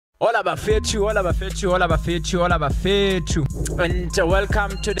Hola bafethu, hola bafethu, hola bafethu, hola bafethu. And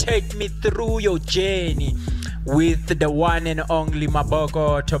welcome to Take Me Through Your Journey with the one and only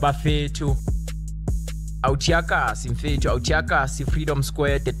Bokamoso bafethu. Autiakasi mfethu, Autiakasi Freedom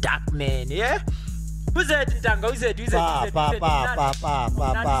Square, the dark man, yeah? Who's that? Who's that?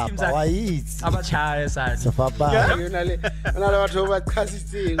 Wait. Abachaya son. So papa. You know what over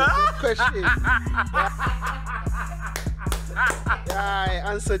question. Yeah, I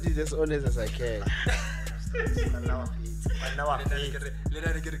answered it as honest as I can.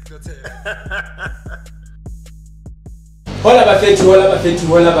 Hola bafethu, hola bafethu,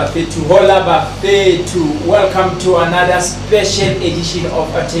 hola bafethu, hola bafethu. Welcome to another special edition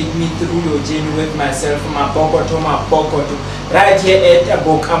of Take Me Through Your Journey with myself, Bokamoso, right here at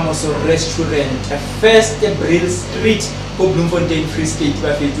Bokamoso restaurant, First Brill Street, Bloemfontein, Free State.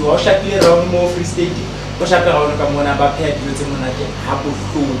 Bafethu, how shall we around more Free State? And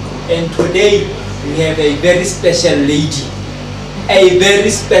today we have a very special lady, a very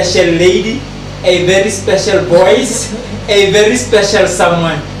special voice, a very special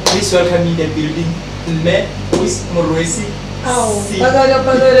someone. Please welcome in the building, me, who is Morwesi. Oh,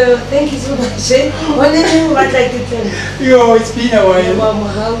 thank you so much. What did you like to tell me? Yo, it's been a while.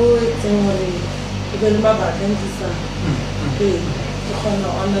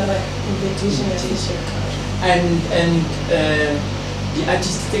 And the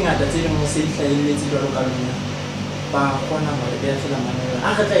artist thing at the time was saying that you let it go Kaluna. Ba khona gore be fela manela.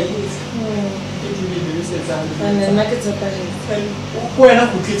 A ga tla itse. Ke di le se tsa. And nna ke tsopa le. Go wena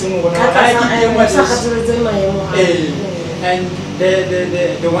go tletse mo bona. And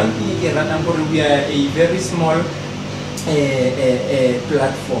the one thing ke rata gore we are a very small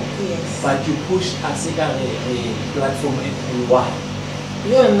platform. Yes. But you push us a platform everywhere.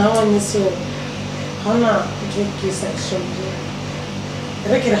 You now I'm so Hana drink section. I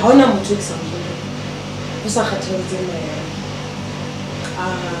reckon Hana would drink something. What's a hotel in my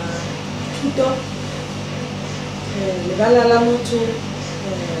Tuto Levala Lamutu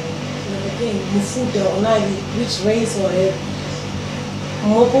again, Mufuda or Nagi, which race or a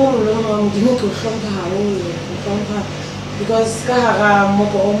Mopo Dimoko Shompa, because Kahara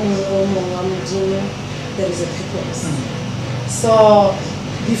Mopo there is a purpose. So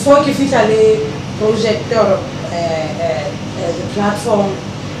before Kifitale project or the platform,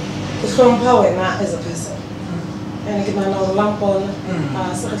 it's from power as a person. And I can now lamp on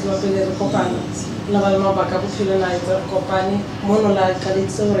Sakatla Kopani, Laval Baka Filanizer, Kopani, Monola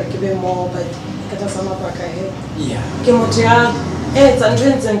Kalitso, Kibe more, but Katasama Baka head. Yeah. Kimotia, heads and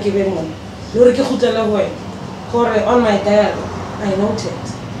trends and Kibemo. Luriki Hutela way. On my dial, I noted.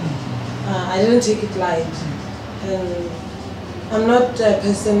 I didn't take it light. And I'm not a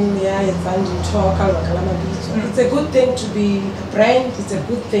person, it's talk. It's a good thing to be a brand, it's a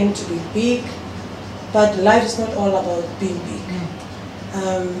good thing to be big, but life is not all about being big.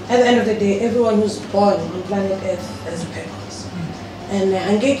 At the end of the day, everyone who's born on planet Earth has a purpose. And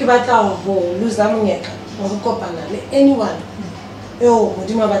anyone,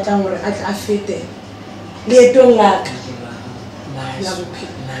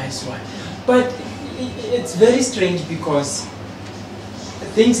 nice one. But it's very strange because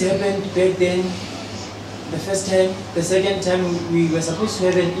things happened back then, the first time, the second time we were supposed to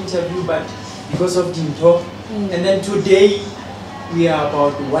have an interview, but because of Dinto, and then today we are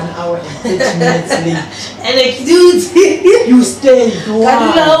about 1 hour and 30 minutes late. And like, dude, you stayed.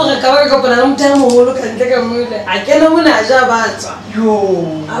 Wow. I cannot win a job.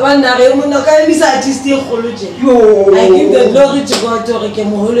 Yo. I give the glory to God to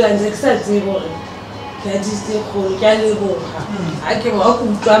Bokamoso and accept it. I came up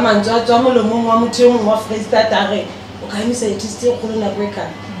with drama and Jamalo Momutum of his tatare. Okay, Miss it is still calling a breaker.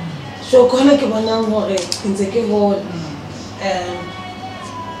 So, Konakibana in the keyboard.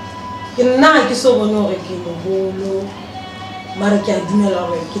 In night, so no Rekimo, Maraka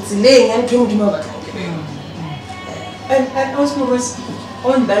Dinala, it's laying and to Mother. And also,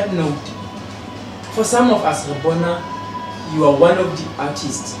 on that note, for some of us, Rabona, you are one of the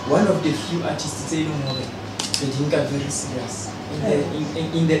artists, one of the few artists that are very serious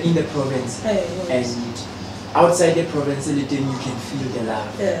in the province, and outside the province, you can feel the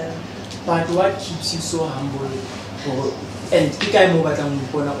love. But what keeps you so humble? And Kikai Mobatang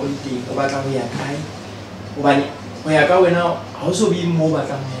Pona Olite, Obatawi Kai, Oyaka now also be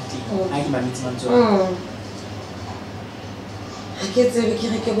Mobatang. I get the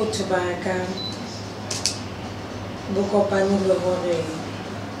Kirikabo tobacco. Bokopani Lore,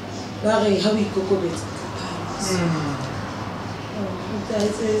 Larry, how we cook it.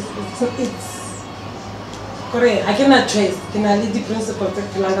 Correct. I cannot trace. Can I lead the principles of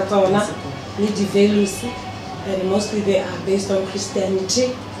Langatona, lead the values, and mostly they are based on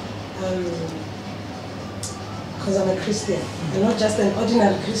Christianity. Because I'm a Christian. I'm not just an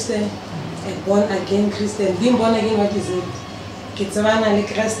ordinary Christian, a born again Christian. Being born again, what is it? Kitsavana le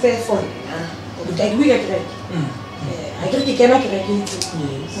Christe phone. I we get right. I get you cannot get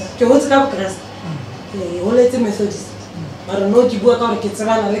it. You what's up, Christ? You will let him Methodist. But I know you go out of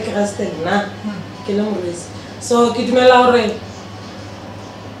Kitsavana le Christe. Nah, kilometers. So, Kidmela or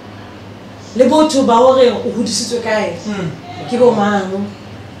Lebo to Baware, who is a guy. Kibo man,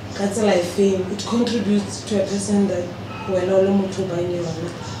 Cat's life fame, it contributes to a person that we're no longer to buy new.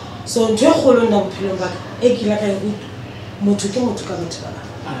 So, to a whole number of back, Ekilaka would Motuka.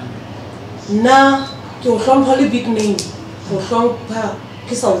 Now, to some holy big name, for some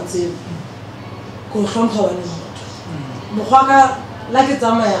Kissalti, go some power. Mohaka, like it's a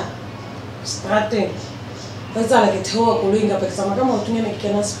maya, starting. That's like a tower going up at some of the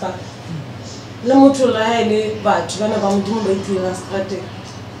Kenna spa. Lamutu Lai, but when I'm doing the strategy.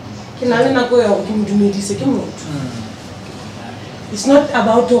 Can I go out to me this second? It's not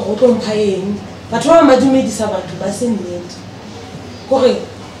about the open paying, but what am I doing this about to buy same need? Correct.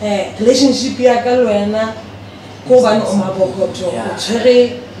 Relationship Yakalwana, Kovan Omaboko,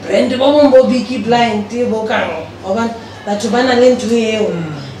 Cherry, Brand Bombo Biki Blind, Bokamo, but to ban a link to you.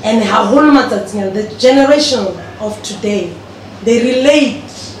 And how whole matters, the generation of today, they relate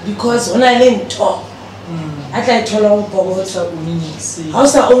because when I learn talk, I can tell them about how's the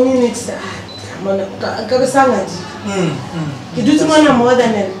only next. I'm on a you do more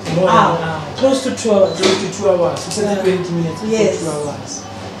than an hour, close to 2 hours. Close to 2 hours, 20 minutes, yes. 2 hours.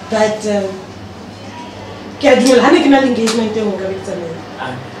 But, casual, engagement,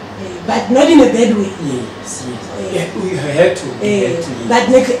 but not in a bad way. Yes, yes. We had to. But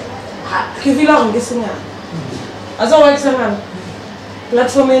if you long listening, as always,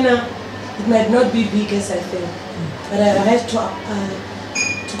 platform it might not be big as I think, but I have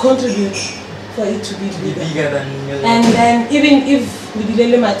to contribute for it to be bigger than and then even if we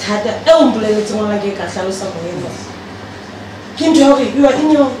delay my tata, you are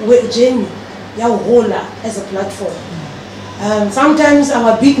in your journey, as a platform. Sometimes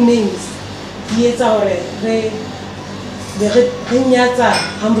our big names, it's our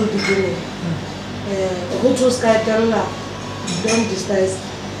humble beginning. Don't despise.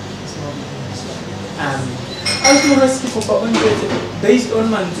 Based on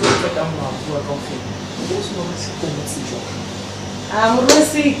my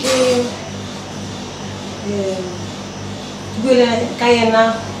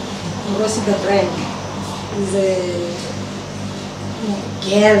Morwesi the brand is a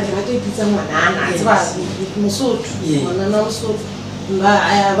girl, can I take pizza banana? It's about Musutu, banana Musutu.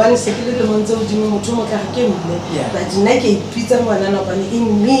 I want to say a little months of Jimmy Mutumo came, but naked pizza banana, but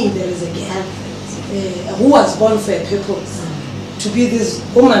in me there is a girl who was born for a purpose to be this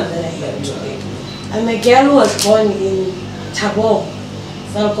woman that I am today. And my girl who was born in Tabo,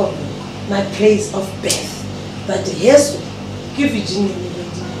 Falcon, my place of birth. But yes, give Virginia.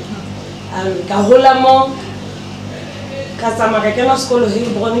 Kahulamo, Kasamaka school,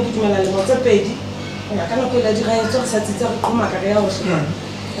 he born in Kitmela, Motapedi, and I cannot put a director,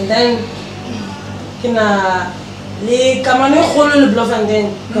 and then Kina Le Kamano Holo Bluff and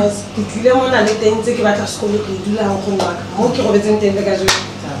then because Kilemon and then take about a school, do la on back, Moki Robinson Tendagazu.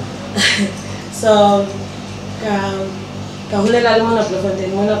 So Kahula Lamona Bluff and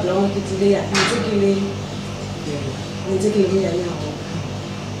then Mona Blom Kitilia,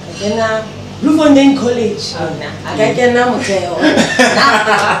 Bloemfontein College. I can now tell.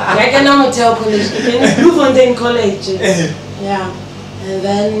 I can now tell college. Bloemfontein College. Yeah. And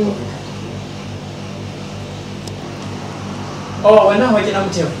then. Oh, when I can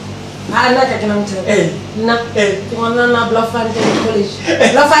tell. I like I can tell. You want to Bloemfontein College.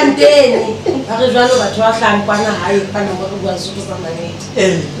 Bloemfontein. I was one of the 12 and one high and was super money.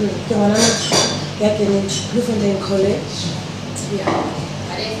 You want to get in Bloemfontein College. Yeah.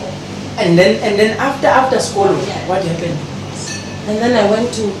 And then after school, what happened? And then I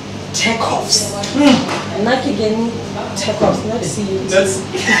went to takeoffs. And not again takeoffs, not CUT.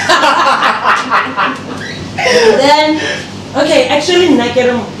 And then, okay, actually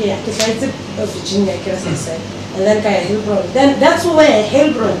Nakeram, yeah, because I took Virginia, as I said. And then Kaya Hillbron. Then that's where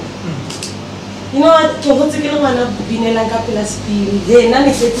Hillbron. You know what? To hold together one of Binelanka Pilas Pili. They none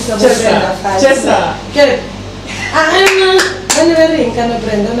is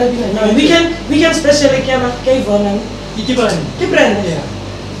we can specially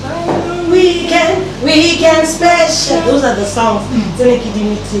we can special. Those are the songs.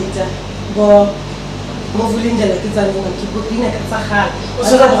 But mo vulindlela ke tsa nna ke bopina ka tsa gala o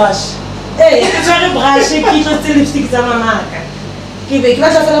tshwara brush ke tshware brush ke tlotse lipstick tsa mamaka ke be ke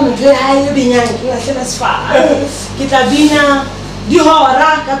batla fela motho ya hae benyang ke latela sfa ke tla bina di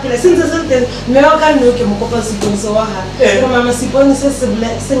hora ka pele sentse se teng mme wa ka nno ke mo kopa seponso wa ha ke mama seponso se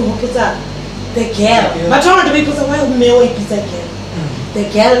nghopotsa the girl but I want to be because why me o ipitsa girl the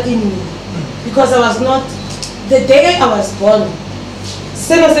girl in me because I was not the day I was born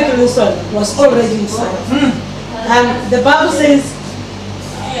Sena second son was already inside the Bible says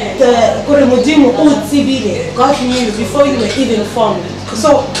the God knew you before you were even formed.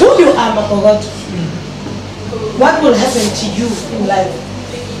 So who you are, God, what will happen to you in life?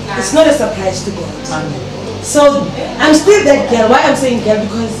 It's not a surprise to God. So I'm still that girl. Why I'm saying girl?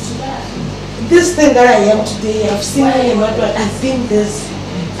 Because this thing that I am today, I've seen in what I've been this.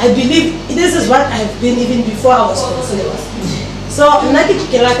 I believe this is what I've been even before I was conceived. So naki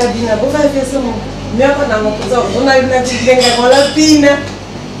tukelaka bina go 5 years mo me ko na mo so ona ina titenga ngola pina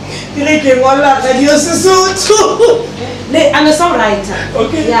tireke ngola radio Sesotho I'm a songwriter.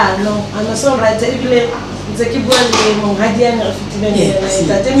 Okay. Yeah, no, I'm a songwriter. Even it's a keyboard mo hadi ya refitile na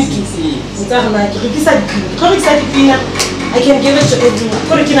tatemi mutana ki kisa dipina ko kisa dipina I can give it to everyone.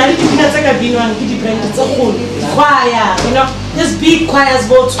 Ko ke na le dipina tsa ka binwa ke di brand tsa kholo choir, you know, just big choirs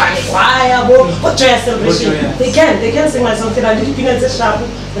go choir go joy celebration. They can sing my song. Kena le dipina tsa sharp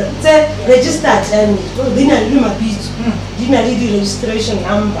tse registered and dina le mabitso dina le di registration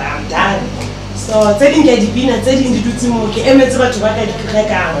number. I'm done. So telling the dipina telling the dutse mo ke emetse batho ba ka di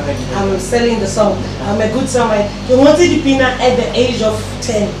kreka. I'm selling the song. I'm a good songwriter. Ke ngotse dipina at the age of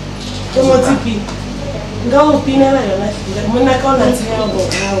 10. Ke ngotse dipina Go pina la yona mona ka ona tsaya go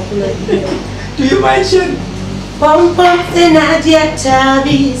ha o kula dipina. Do you mention Pom pom tena dia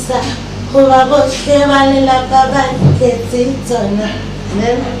tabisa go ba bohle ba le la ba ba tletse tsona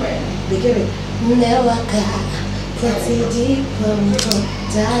ne bekebe ne wa ka tletse di pom pom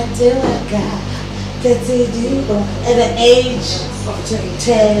tate wa ka tletse di pom at the age of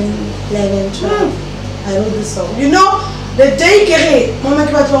 10 11 12 I wrote this song. You know the day ke mama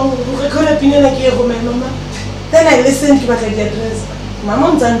ke batla go record pina la ke go mama then I listened to what I get dressed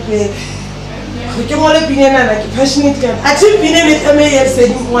mama mzanpe ke mo le pina na ke passionate ka a thi pina le ka me ya se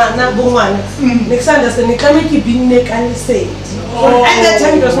ngwana bo ngwana next understand ka me ke binne ka le se at that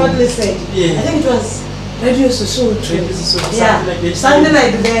time it was not listened. I think it was radio Sesotho something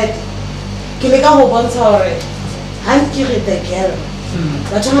like that ke le ka go bontsha hore han ke re the girl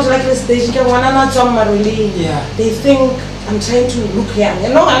but I'm like the stage ke wana na tswa maroleng they think I'm trying to look young. You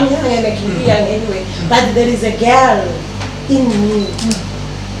know, I'm young and I can be young anyway. But there is a girl in me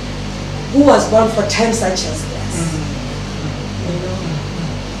who was born for times such as this. You know?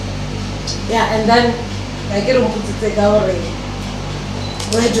 Yeah, and then I get to take out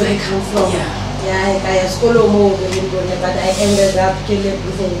where do I come from? Yeah, I school more but I ended up killing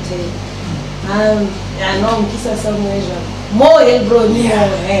Bloemfontein. Yeah, no, I'm kissing some measure. More bro,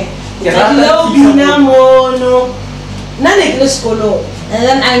 no. Nane skolo, and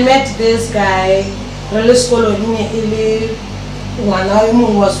then I met this guy. Really skolo ni ele wana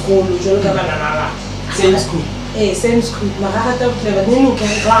mo was school. Jolo ka bana same school. Same school. Mara ta clever. Ni no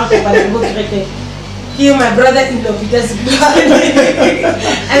kan ra ko ba go kreke. He my brother-in-law because and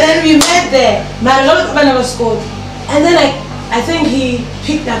then we met there. My jolo ka bana was school, and then I think he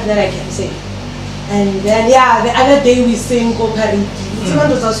picked up that I can sing. And then the other day we sing go party. It's one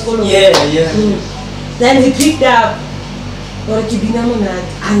of those school. Then he picked up. Or kibina monat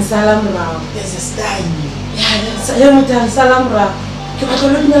and salam ra. There's a style. Yeah, salam ra.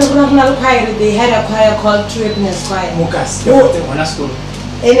 They had a choir called Tripness Choir. Mukas. School.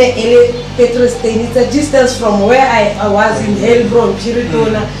 It's a distance from where I was in Helbron,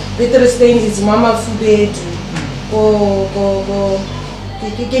 Piritona. Petrostain is Mama Fube go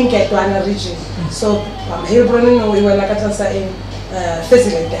get to an region. So from Helbron we were like in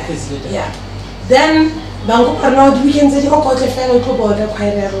facility. Yeah. Then Bango Parnod weekends at your coach fellow about a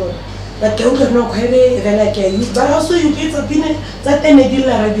choir road. But don't know quite like a youth, but also you get a pin that they made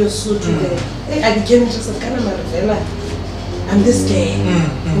radio so today. I became just a kind of a I'm this guy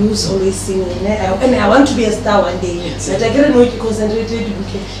who's always singing. And I want to be a star one day. But I can't know you concentrated.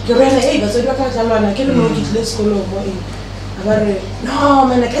 You're right, but so you can't know it. Let's go over. No,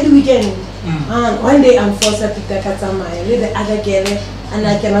 man, I can't weekend. And one day I'm forced to pick up some the other girl, and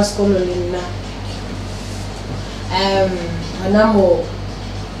I cannot school in Anamo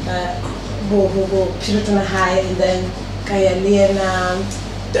Piritona High, and then Kayalena,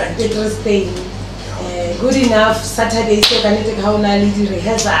 Petrostain. Good enough Saturday, so can take how na lead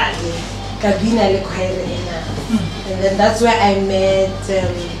rehearsal, Kabina le choir, and then that's where I met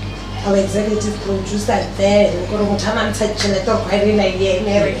our executive producer there gore motho a ntsha tšhelete o khwa ire na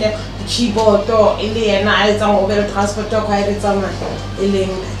yene re ke keyboard e le yena a etsa mobile transport o khwa ire tsamaya e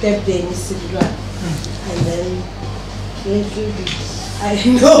leng Caterng SEBILOANE. And then little bit I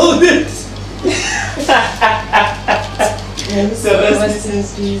know that So rest in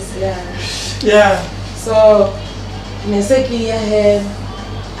peace. Yeah. So neseki ya he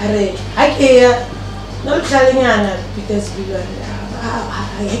are hakeya no tlhalengana because SEBILOANE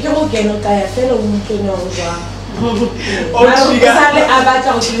I ke go keno kaya fela o mtlone o jwa sale a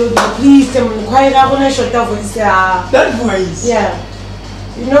batla go tlo please mkhwa ira gona shota voice ya that voice. yeah,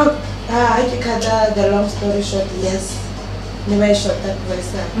 you know I can cut the long story short. Yes, never shot that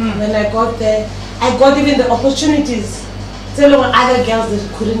voice. When I got there, I got even the opportunities telling other girls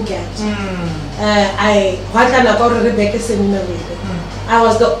that couldn't get. Rebecca seminar with I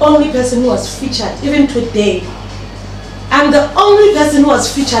was the only person who was featured, even today. I'm the only person who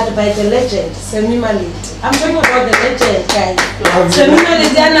was featured by the legend, Semimalit. I'm talking about the legend, guys.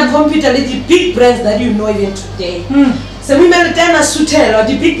 Semimalit and computer, the big brands that you know even today. Semimalit and Sutel,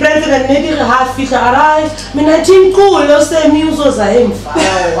 the big brands that maybe have featured arrived. I mean, I think cool, music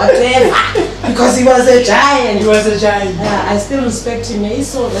whatever. Because he was a giant. He was a giant. I still respect him. He's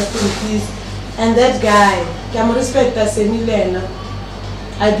so rest in peace. And that guy, I respect that Semilena.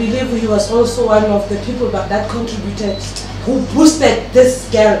 I believe he was also one of the people that contributed, who boosted this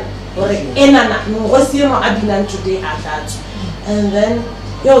girl or today at that. And then,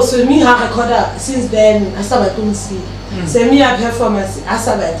 so me have recorder since then. I couldn't see. So me a performance. I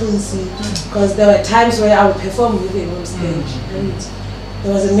couldn't see because there were times where I would perform with him on stage, and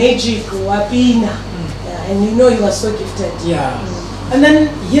there was a magic wapina, and you know he was so gifted. Yeah. And then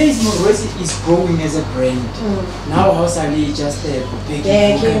here is Morwesi is growing as a brand. Now House Ali just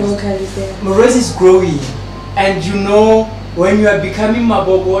Morwesi is growing, and you know when you are becoming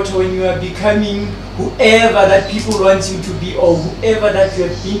Mabogota, when you are becoming whoever that people want you to be, or whoever that you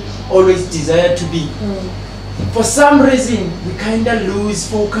have been always desired to be. For some reason we kinda lose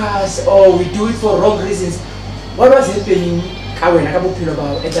focus, or we do it for wrong reasons. What was happening at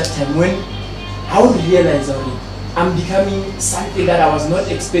that time when I would realize already I'm becoming something that I was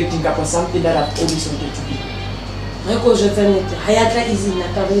not expecting, or something that I've always wanted to be.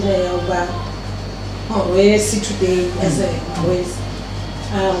 Morwesi today as a voice.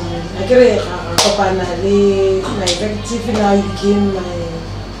 I my executive now became my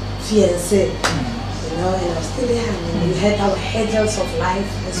fiancé. You know, and I was still there. And we had our hurdles of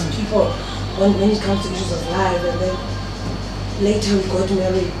life as people when it comes to issues of life, and then later we got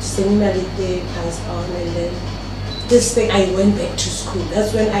married. Semi-married, they passed on, and then this thing, I went back to school.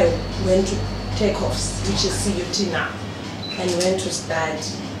 That's when I went to take-offs, which is CUT now, and went to start.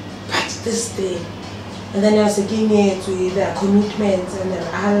 But this thing, and then I was again to the commitments, and then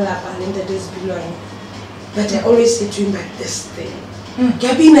I ended this belonging. But I always say to him, but this thing,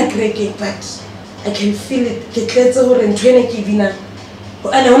 Gabina Greg, but I can feel it. Get over and train a kivina.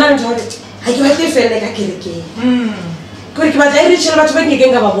 And I want to tell it. I feel like I can again. But I reach out to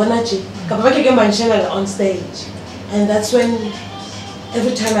make a on stage. And that's when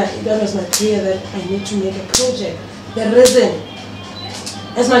every time that was my prayer that I need to make a project. The reason,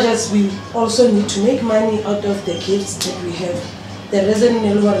 as much as we also need to make money out of the gifts that we have, the reason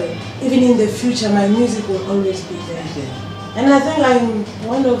even in the future my music will always be there. And I think I'm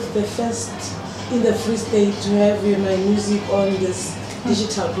one of the first in the Free State to have my music on this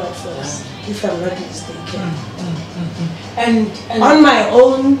digital platforms, if I'm not mistaken. And on my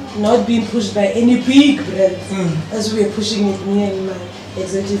own, not being pushed by any big brands, as we are pushing it, me and my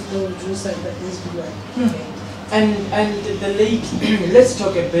executive producer and SEBILOANE. And the lady, let's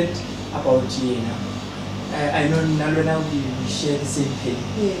talk a bit about Yena. I know Nalona we share the same pain.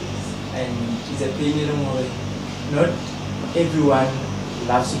 Yes. And it's a pain not everyone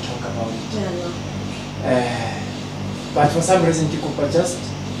loves to talk about it. Yeah, no. But for some reason, just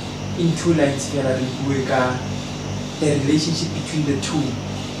in 2 lines, the relationship between the two.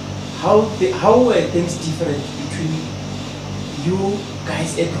 How were things different between you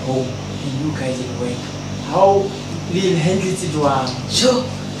guys at home and you guys at work? How Lil handled it? Sure.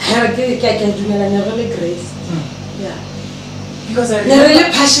 I can do really grace. Yeah. Because they're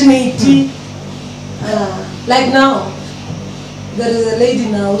really passionate. Like now, there is a lady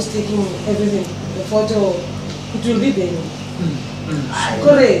now who's taking everything. The photo, it will be there.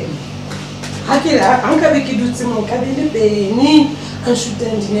 Correct. My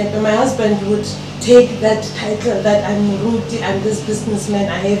husband would take that title that I'm Rudy, I'm this businessman,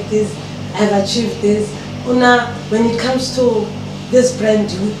 I have this, I've achieved this. When it comes to this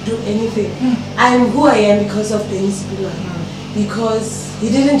brand, you would do anything. I'm who I am because of the SEBILOANE. because he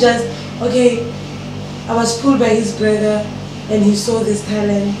didn't just, okay, I was pulled by his brother and he saw this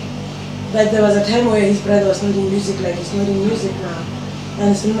talent, but there was a time where his brother was not in music like he's not in music now,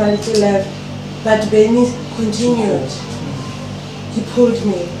 and Similarity left, but Benny continued. He pulled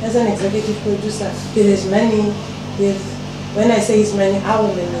me as an executive producer. There is money, when I say it's money, our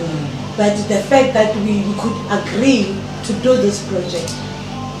money, but the fact that we could agree to do this project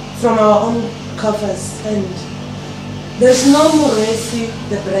from our own coffers, and there's no Morwesi,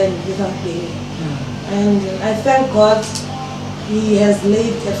 the brand, without Benny. And I thank God he has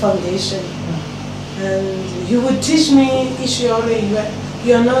laid a foundation. And he would teach me, Ishiore,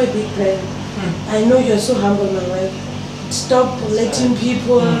 you are now a big brand. I know you're so humble, my wife. Stop letting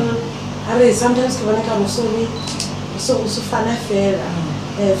people, sometimes so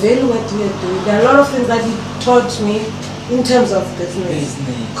value what we are doing. There are a lot of things that he taught me in terms of business.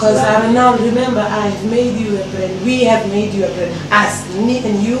 Because I now remember, I've made you a brand. We have made you a brand. As me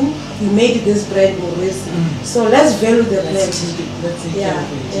and you, we made this brand Morwesi. So let's value the brand.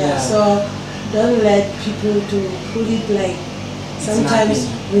 Yeah. So don't let people to put it like, sometimes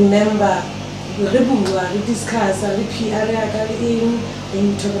remember, we discuss, when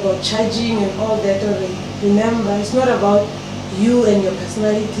you talk about charging and all that, remember, it's not about you and your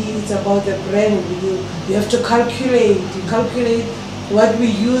personality, it's about the brand. You have to calculate. You calculate what we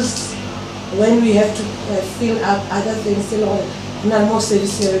use when we have to fill up other things.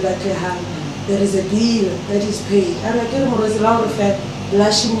 There is a bill that is paid.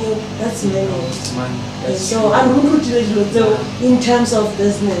 Blushing you, that's money. So I'm in terms of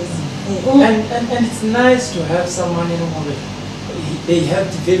business. And it's nice to have someone in who they have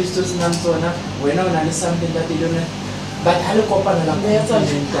developed something that they don't know. But I look up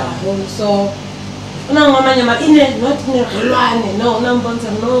and so no,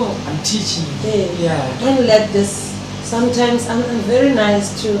 I'm teaching. Don't let this. Sometimes I'm very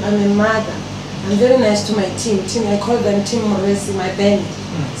nice to, I'm a mother. I'm very nice to my team. I call them Team Morwesi, my band.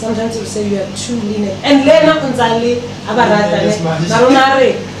 Sometimes people say you are too lenient. And Lena Unzali, Abarata,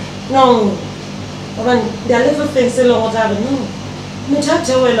 no. There are little things a long time. No. In terms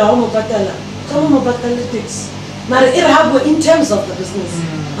of the business,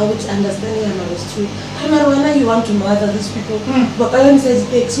 I would understand him. I was true. I remember when you want to mother these people, but I says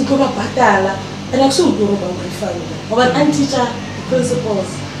takes you go batala and I should go about refund. But and teacher principles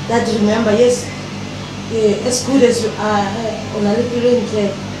that remember, yes, as good as you are on a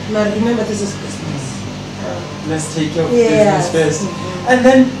little remember this is business. Let's take your business first. And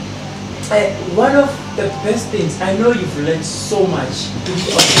then one of the best things, I know you've learned so much in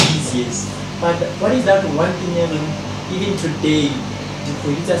these years, but what is that one thing even today the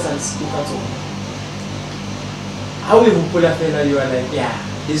producers and speakers, how we will pull a fella, you are like, yeah,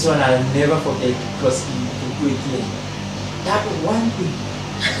 this one I'll never forget because you do it here. That one thing.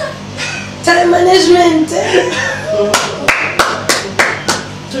 Time management.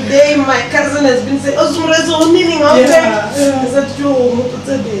 Today my cousin has been saying, oh, meaning out there. Is that true?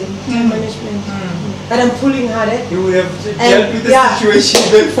 Time management. But I'm pulling hard. You would have dealt with the situation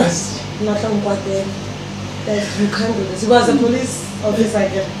very fast. Not long about that. That you can't do this. He was a police officer.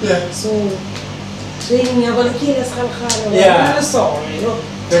 So training, you're going to kill us. Sorry.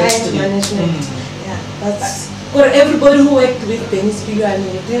 Time management. That's for everybody who worked with SEBILOANE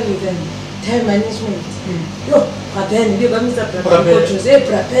will tell you that time management.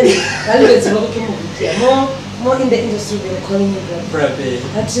 More in the industry they are calling it Brabe.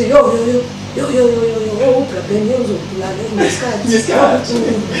 I'd say yo.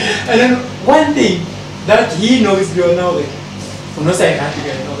 And then one thing that he knows you know it. No say I can't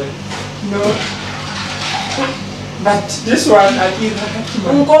no. But this one I feel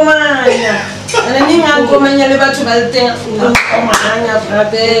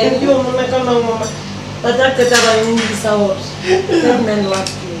but that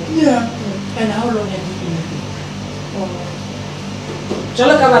and how long have you been with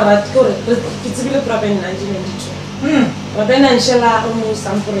it's really Brabe in 1992. Brabe Inshallah almost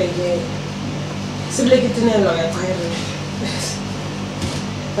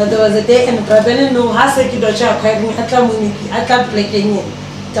but there was a day and Brabe no has a kid or child acquiring at a plaking in.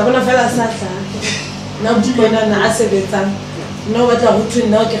 Tabana fella sat now to go on Asebeta. No matter who to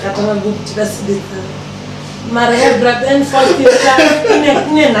know Caterng book to the Maria Brabe first in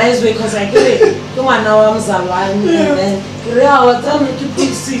a nice way because I get it. Come on now, I'm Zawan and then Ria tell me to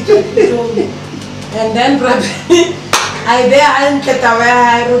put seat and then Brabe I there and get away.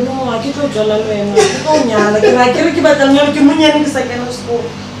 I don't know. I get to Jolalo and like I can't keep at the second school.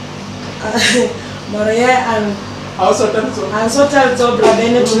 Maria and also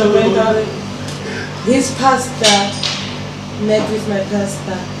Brabe to the his pastor met with my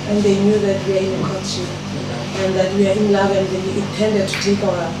pastor, and they knew that we are in a courtship and that we are in love, and they intended to take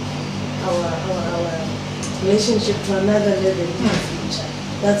our relationship to another level in the future.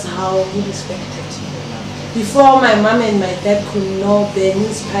 That's how he respected me. Before my mom and my dad could know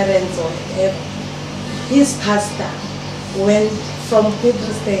Benny's parents or whatever, his pastor went from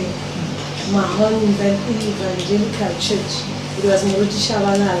Petersday, Mahon Evangelical Church. It was Moruti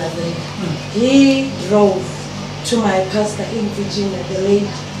Shabalala there. He drove to my pastor in Virginia, the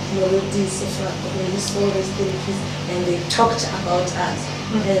late Moruti Sofra, when he saw the therapists, and they talked about us.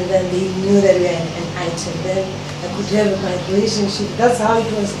 And then they knew that we were an item. Then I could have my relationship. That's how it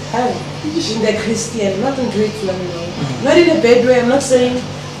was done in the Christian, not in great love, not in a bad way. I'm not saying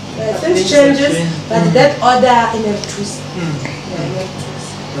things changes, but that order in a twist. Yeah, in a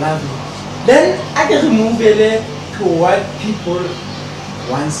twist. Lovely. Then I can remove it to what people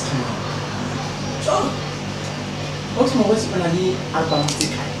wants to know. So, what's my words on the album?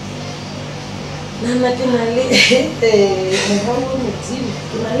 Nana kinale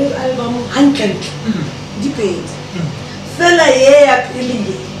album 100 debate fela ye ya pele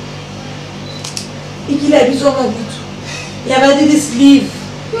ikile bitso ga bitso ya ba di sleeve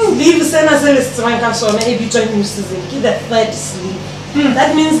sena se le tswang ka sona e bitso new season ke the third sleeve.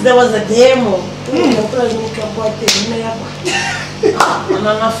 That means there was a demo no problem ka pote ne ya ba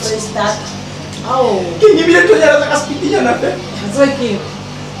mama fresh start ke ni bile to ya ka speed ya na fe so ke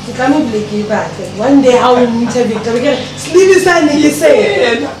kami bleki back. One day I will interview. Sleeve is a nigga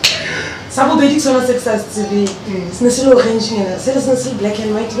say. Sabo bedi sona success TV. Snessilo orange ngena. Sele snessilo black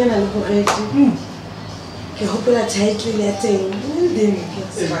and white ngena le correct. Ke hopela title ya teng. Then ke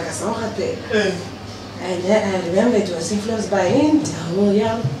se baka sa gape. And I remember it was influenced by him.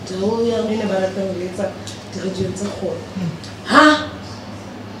 Taoya ina barata ngletsa radio tsa go. Ha?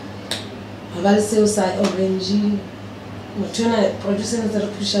 Abale se o sa orange. Motuna producing the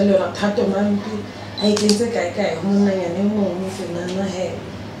pushale or tato mampi. I can say kai hona ya ne mo mo fenana he.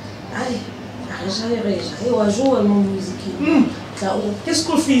 Ai, arranja reja. E wa joa mo music. Ka o ke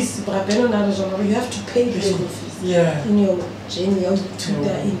school fees brapeno na reja. You have to pay the school fees. Yeah. In your journey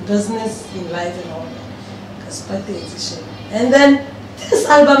in business, in life and all that. Cause party and then this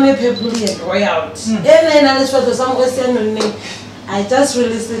album may people and royalty. And then I just for some question I just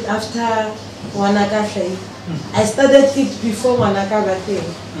released it after Wanaka Faith. I started it before Wanaka came.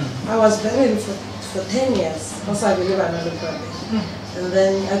 I was married for 10 years. Also, I believe another brother. And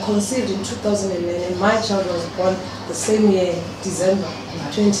then I conceived in 2009, and my child was born the same year, December,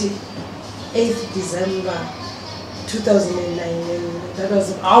 28th December 2009. And that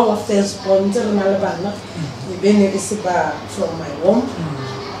was our first born. We've been from my womb.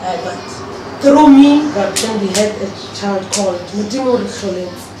 But through me, then we had a child called Mutimo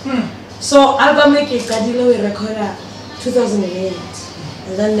Rikholet. So album we recorded 2008,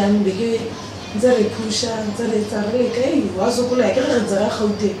 and then I'm beginning to push and to was so like I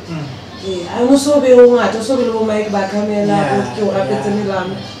also be on at also below my back camera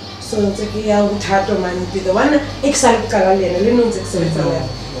so take out tato man be the one excited Carolina, and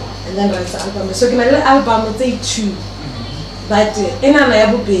then write the album. So can album say two, but in an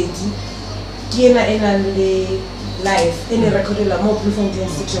able page, in a live in a recorded la more proof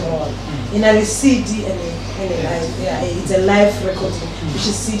institution hall in a CD and a live, yeah, it's a live recording which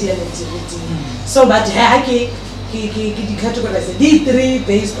is CD and DVD. So but I categorize D3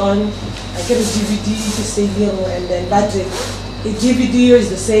 based on I get a DVD to say and then but a DVD is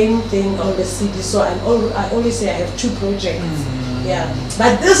the same thing on the CD. So I always say I have two projects. Yeah,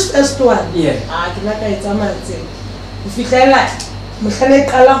 but this first one, yeah, I can if you can like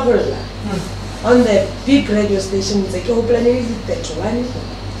on the big radio station, it's like planning that one.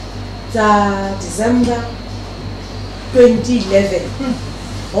 December 2011.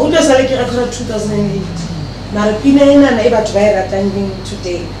 How does I like 2008? Marapina and I able to buy attending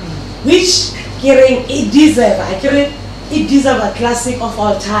today, which it deserve a classic of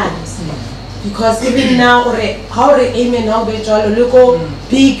all times. Because even now, how they aim and how they try to look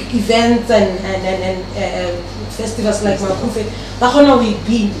big events and festivals like Makufe, but how we've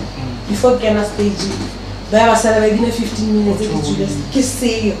been before Ghana stage, where I was celebrating 15 minutes, just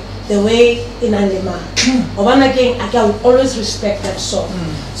say the way in Anima. Or one again, I can always respect that song.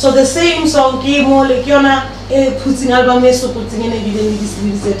 So the same song came more like putting album, so putting in a video,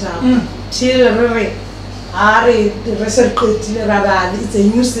 till it's a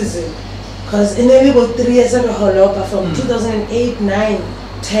new season. Because in about 3 years ago, from 2008, 9,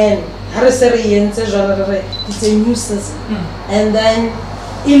 10, it's a new season. And then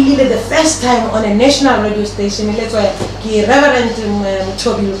the first time on a national radio station. Let's why Reverend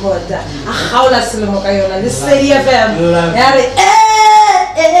Toby Koda, Ahaula Silomokayon, the Steady FM.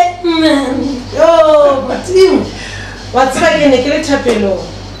 Oh, but him. What's like in a great chapelo?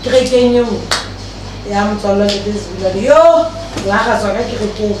 Great in you. I'm told this video. I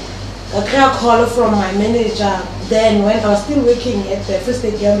got a call from my manager then when I was still working at the First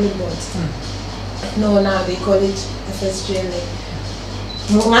State Gambling Board. No, now they call it FSGLA.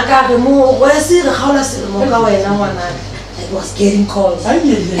 I was getting calls.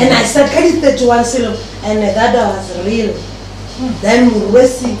 And I said, can you 31 syllable? And that was real. Then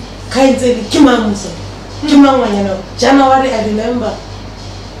Morwesi, Caterng, January, I remember.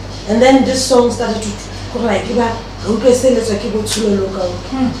 And then this song started to like, who's this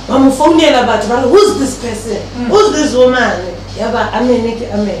person? Who's this woman?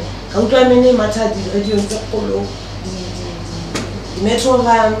 Metro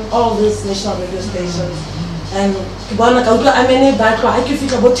Van, all these national radio stations. And I can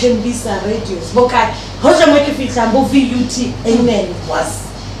feel about 10 visa radios. Bokai, VUT, amen, was.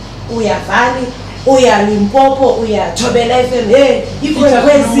 We are Valley, we are Limpopo, we are Chobel FM, hey, if we are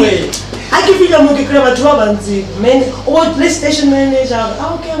I can feel a movie crab at Robinson. Many old PlayStation manager,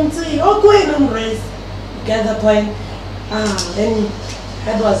 okay, I'm saying, oh, go in and race. Get the point. And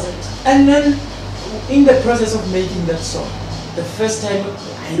that was it. And then, in the process of making that song, the first time,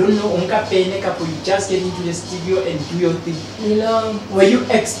 I don't know, you just get into the studio and do your thing. You know, were you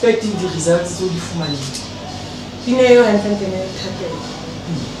expecting the results to be money?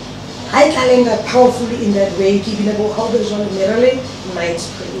 I talent that powerfully in that way, giving about how the genre merely might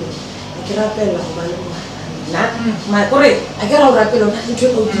spring. I get up and my correct. I get out of the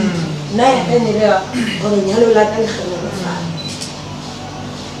intro. Naya and or a yellow like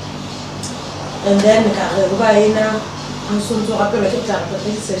and then Carolina. I'm so to rappel like that, but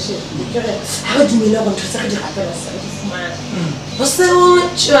this session. How do you know to say the rappel as man? What's the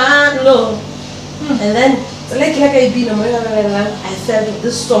old JWALO? And then, like I've been a I felt that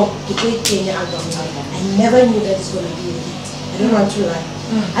this song, the great Kenya album, I never knew that it's going to be a hit. I don't want to lie.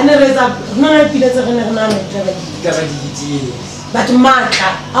 And there is a but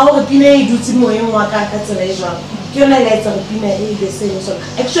Marka, our Pina do Timo and Waka at the leisure. Kiona lights of Pina, the same song.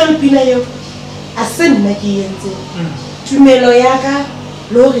 Actually, Pina, I sent Mackie and Tumeloyaka,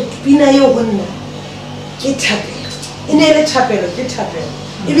 Lori, Pina, get happy. In a chapel, get happy.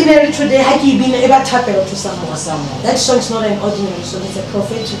 Even today, Haki been ever chapel to someone. That song is not an ordinary song, it's a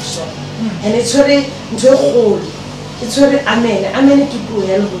prophetic song. And it's very into a whole. It's very amen. Amen to go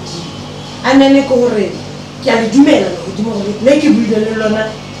help. Amen to go. Can you do me? Make you breathe a little.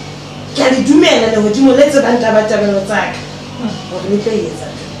 Can you do me? Let's attack.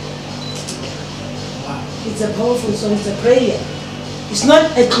 It's a powerful song, it's a prayer. It's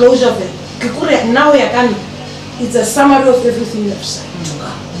not a closure of it. Now we are coming. It's a summary of everything you have said to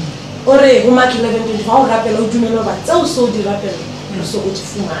God. Or a woman 11:25 rappel or do me no, but also the rappel. So good to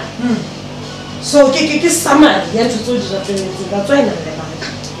so kiki summary, you have to do the rappel. That's why I'm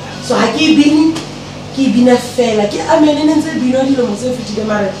so I keep being a fair. Like I mean,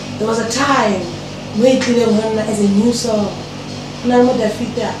 there was a time waiting as a new song. Now I can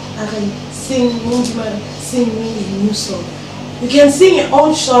sing a new song. You can sing an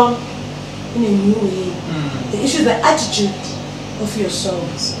old song in a new way. The issue is the attitude of your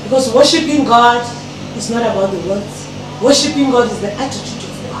songs. Because worshiping God is not about the words. Worshiping God is the attitude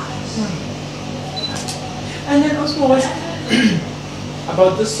of your heart. And then also what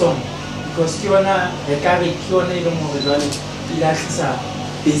about this song? Because Kiona, the carry Kiona, you know,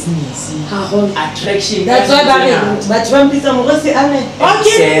 business, attraction. That's why but when people Morwesi, amen.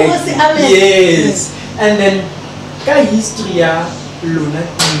 Okay, Morwesi, amen. Yes. And then, history are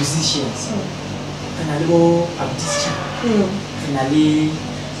musicians. And go artist. And the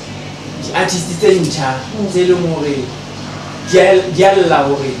artist is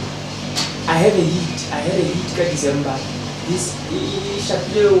JWALO. I have a hit. I had a hit in December. This shall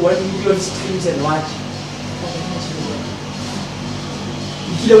play 1 million streams and what?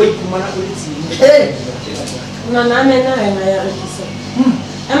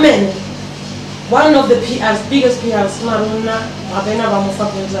 Amen. One of the PRs, biggest PRs, Maruna, Abena Bamufa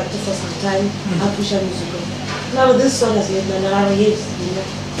contracted for some time, Apusha Musical. Now this song has made another hit,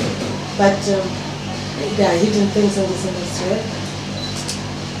 but there are hidden things in this industry.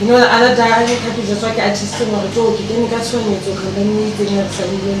 You know, the other day I had to just like I just didn't want to talk. You didn't get so many to come and meet in the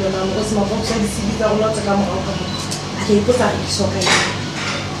same room, and I'm also my box and see that a lot of come out. I can put that in so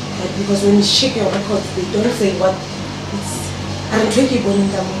because when you shake your records, they don't say what it's. I'm tricky when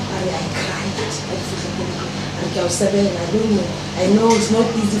I cried. I feel like I'm I don't know. I know it's not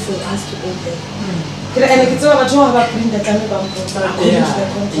easy for us to open. And it's all about bring the contract.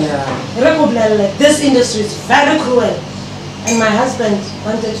 This industry is very cruel, and my husband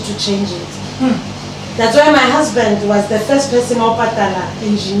wanted to change it. That's why my husband was the first person who patala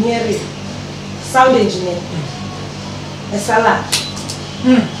engineering, sound engineer, a salad.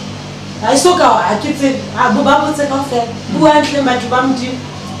 I saw I keep it. Abu take off it.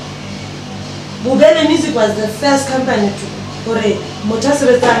 Bubele Music was the first company to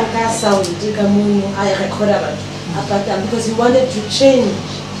sound I recorded because he wanted to change.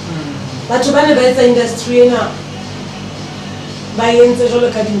 But to be the industry now, by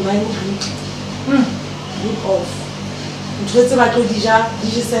money off. It's about the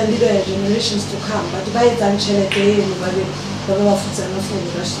generations to come, but by the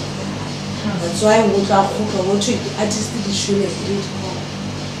that's why we want to artistic issue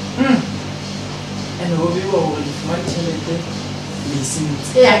and who we will listen.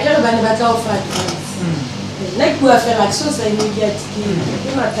 Yeah, I can't remember how far like we have like so say get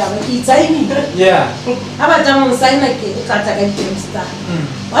it's tiny. Yeah. How about that sign like star?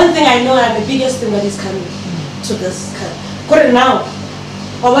 One thing I know the biggest thing that is coming to this current now.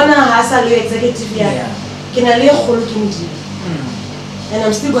 Obana has a executive here. Can I live and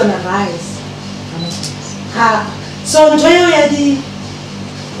I'm still gonna rise. So enjoy your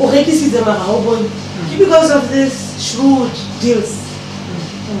because of this shrewd deals.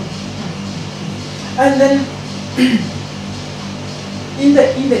 And then in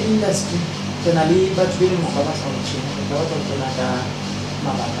the industry, generally, but we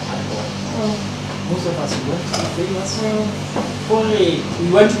most of us want to be famous. We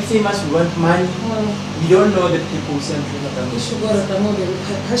want to be famous, we want money. We don't know the people who send you should go to the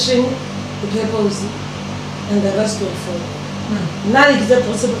passion, the purpose, and the rest will follow. Now it's the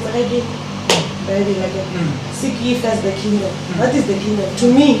possible baby like seek ye first the kingdom. What is the kingdom? To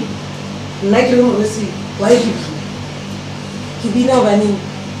me, like Morwesi, why he now running.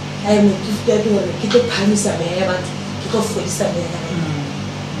 I am gifted or keep a panisa but keep off for this.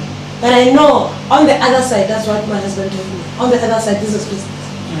 But I know on the other side, that's what my husband told me. On the other side, this is business.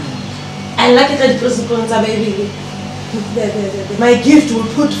 And like the principles, baby, my gift will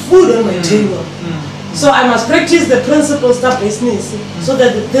put food on my table. So I must practice the principles of business so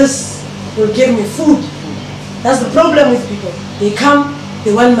that this will give me food. That's the problem with people. They come,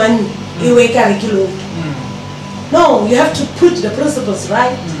 they want money. No, you have to put the principles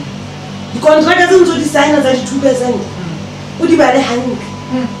right. The contract doesn't do the sign as 2%.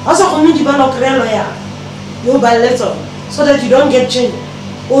 Also, community you buy letter so that you don't get change.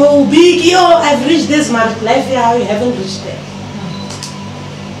 Oh, big, I've reached this market life here, you haven't reached there.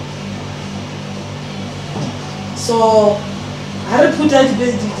 So, I put out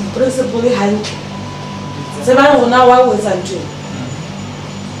the principle behind.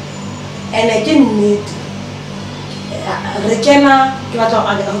 And I can meet Rekena,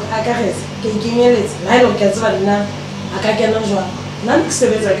 Akares, Kingilis, Lilo Katsvalina, Akakena. None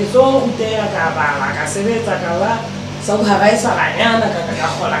exhibits like it's all there, like a civet, so Havaisa, like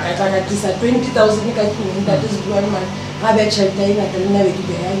 20,000 that is one man. I bet you that will never be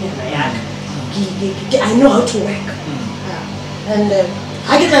behind. I know how to work. And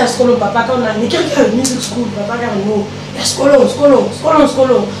I get a school of Papa, and you can't have music school, Papa, no. School.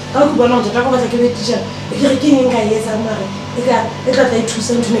 How could one to talk about a teacher? If you're king in Kayes, I'm married. It got a 2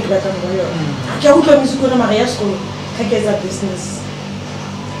 cents to make better. I can't go music on a Maria school. I get that business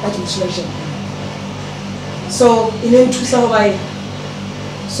administration. So, in them two survive.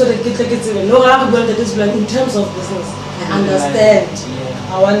 So that get like it's even no other world that is in terms of business. I understand.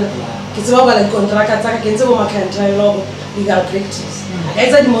 I want it's about like contract, I can say what I can try long legal practice. I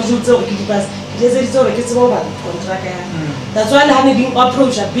said the module to keep us. It's about contract. That's why I'm being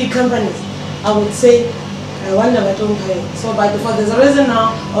approached at big companies. I would say I wonder what don't pay. So by default there's a reason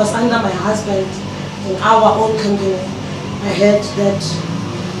now I was under my husband in our own company. I had that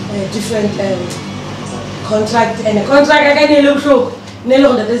different contract and a contract I can look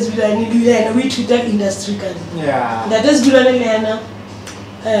Nelo that is we treat that industry. Yeah. That is good.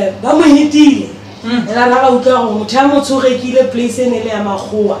 Bamuhitile. Ela la utlwa go mothamo tsorekile place ene le ya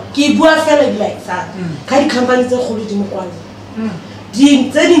magoa. Ke bua fela like that. Ka di companies tse kholo di mokwana.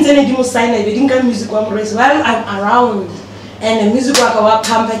 Di tsene di mo sign e be di nka music wa Morwesi while I'm around and the music wa ka wa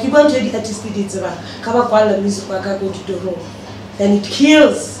pampa ke bona di artist di tseba ka ba kwala music wa ka go ditoro. Then it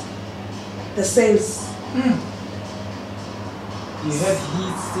kills the sales. You have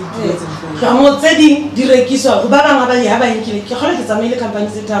hits, I'm not saying directly so. But I'm not saying I'm not saying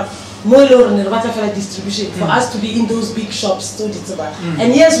companies that have more distribution for us to be in those big shops.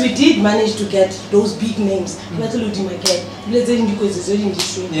 And yes, we did manage to get those big names.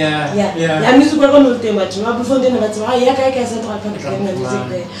 Yeah. Music but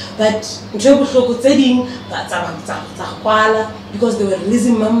because they were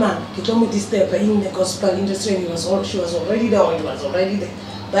releasing Mama Disturb in the gospel industry, and she was already there, or he was already there.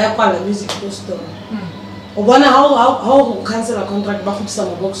 By music post. How cancel a contract back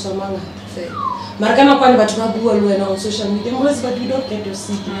some box among Marcana Pan but on social media, but we don't get your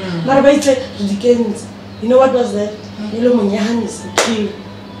CD. Marba said you know what was that? Is kill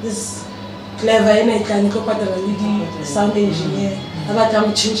this clever and sound engineer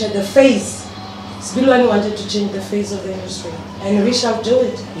about change the face. SEBILOANE wanted to change the face of the industry, and we shall do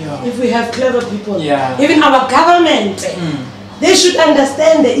it. If we have clever people, even our government, they should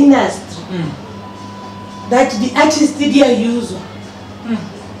understand the industry. That the artists did use.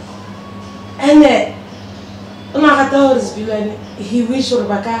 And he wished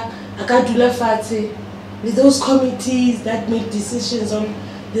with those committees that make decisions on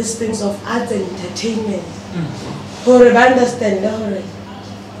these things of arts and entertainment. For understand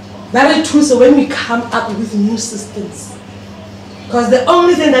very true. So when we come up with new systems, because the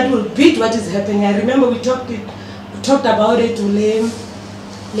only thing that will beat what is happening, I remember we talked about it to the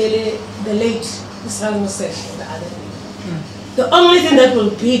late session the other day. The only thing that will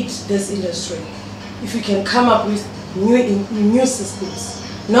beat this industry, if we can come up with new systems,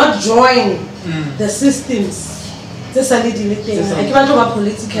 not join the systems. I can't talk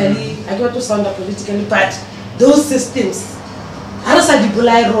politically, I can't sound politically, but those systems. I don't say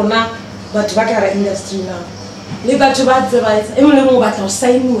Rona, but Bakara industry now. Liberty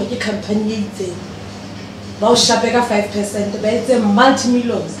signing with a company. About Shapeka 5%, but it's a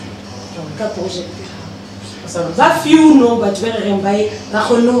multi-millions. That few know, but very by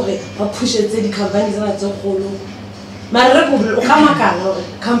Rakonore, or push it the companies and so on. My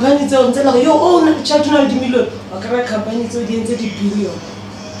companies on your own charging the million, or companies with the billion.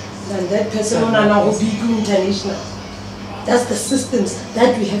 And that person on our big international. That's the systems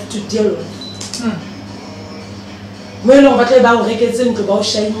that we have to deal with.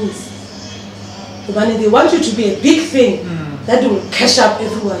 They want you to be a big thing that will cash up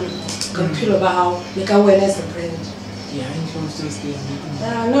everyone. Compare about how make awareness the brand.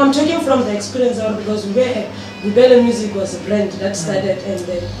 No, I'm talking from the experience because Rebellion Music was a brand that started, and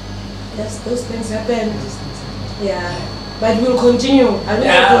then yes, those things happened. Yeah, but we'll continue.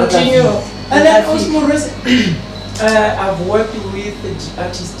 I will continue. And then also Morwesi, I've worked with the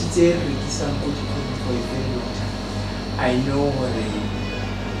artists for a very long time. I know what they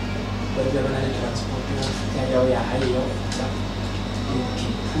transport you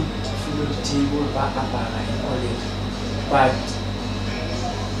can put food on the table, and all that. But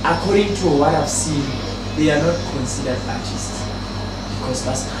according to what I've seen, they are not considered artists because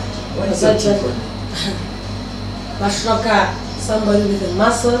that's not. What is that? Somebody with a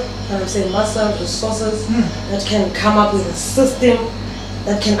muscle, and I'm saying muscle, resources that can come up with a system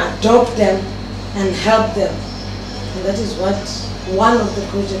that can adopt them and help them. And that is what one of the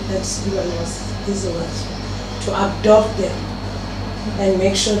projects that SEBILOANE was to adopt them and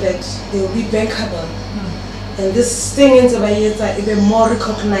make sure that they will be bankable. And this thing in Zabayeta is more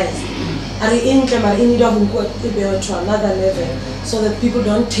recognized. To another level, so that people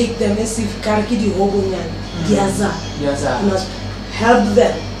don't take them as if Karki di Hobunyan, Diaza. You must help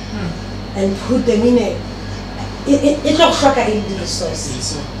them and put them in a. It's not Shaka in the resource.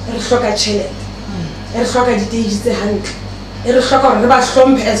 It's Shaka Chelet. It's Shaka the Digital Hand. It's Shaka Reba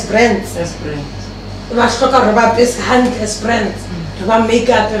Stomp as brands. It's Shaka Reba Best Hand as brands. Reba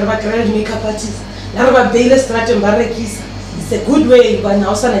makeup, Reba great makeup artists. Reba Baylor Stratum Barakis. It's a good way, but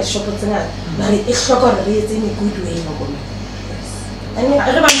now it's not shop. But it's Shaka Reba in a good way. And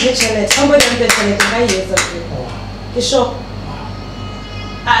everyone gets Chelet. Somebody gets Chelet. It's shop.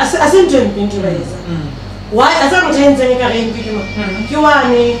 I sent him into Raisa. Why? I don't know you are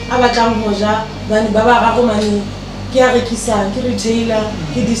Abacamoja, Baba Rakomani, Kiarikisa, retailer,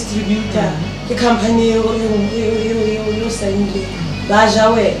 distributor, the company, you saying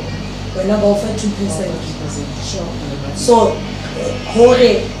Bajawe, when about 2%. So,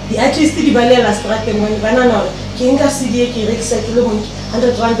 the artist did Balela Stratum when Banana, Kinga CD, Kirexakilo,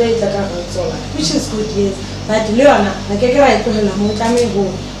 100 which is good, yes. But Leona, I get right to her,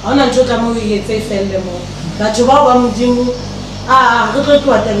 Mutamigo, on a Jotamo, you say, fell them all. But you are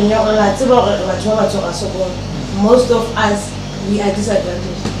most of us, we are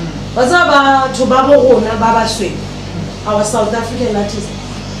disadvantaged. What's about Tobabo, Baba Street, our South African artists?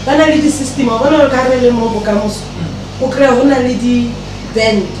 Then I did the system of one of Caterng, Bokamoso, who create one lady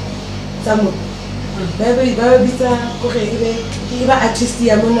band, Samo. Ba bitsa go re e ba artist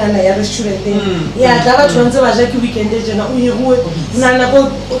ya mona ya restaurant ya ga ba tshwantse ba ja ke weekend e jena o hiruwe nna na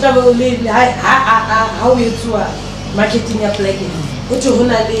go o tla ba le ha o etswa marketing ya black o tlo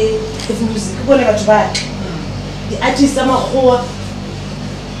hona le music go le batho ba the artist ama go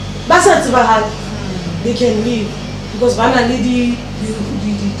ba sa tseba they can live because bana le di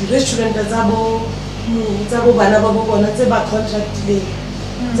restaurant tsa bo bana ba bo bona tse ba contract le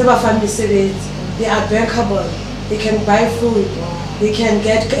tse ba family sebetsi. They are bankable. They can buy food. They can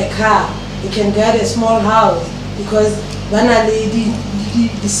get a car. They can get a small house because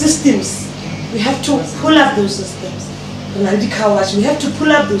the systems. We have to pull up those systems. We have to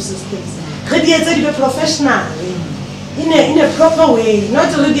pull up those systems. Be professional in a proper way,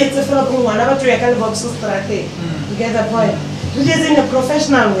 not to get the fellow one. You get the point. In a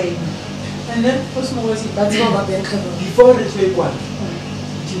professional way. And then that's not bankable. Before the trade one.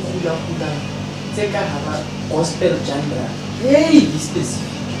 Take a gospel genre. Hey, specific.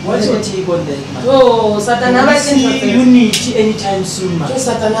 What's your take on that, man? Oh, Satana unity anytime soon, man.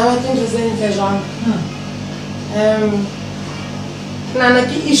 Satana is in the genre.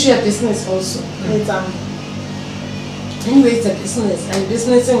 Nanaki issue a business also. It's anyway, it's a business and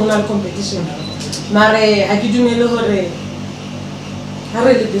business is not competition. Mare, I do me lore. I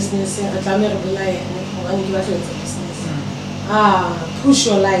really business and I can't rely on business. Push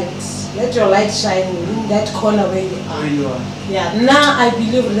your lights. Let your light shine in that corner where you are. Yeah. Now I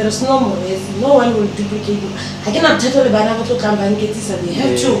believe there is no more. No one will duplicate you. I cannot tell the banana to come and get this, and they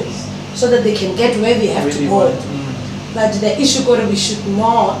have to, so that they can get where they have to go. But the issue is we should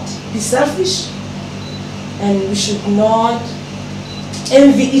not be selfish, and we should not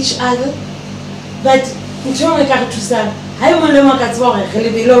envy each other. But in terms of healthy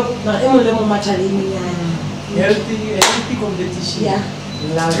competition. Yeah.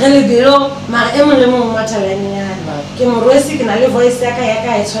 Really below my Emily Matalania. Morwesi can I voice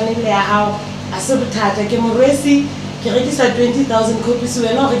Saka Tony how I sabotage Morwesi, register 20,000 copies, we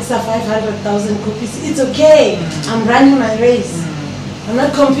are not register 500,000 copies. It's okay. I'm running my race. I'm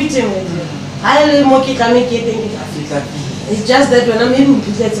not competing with you. I will mock it and make it. It's just that when I'm able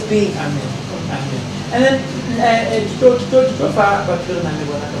to pay. Amen. Amen. And then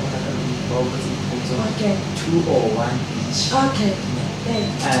okay. 2 or 1 each. Okay.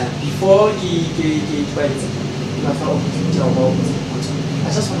 Before I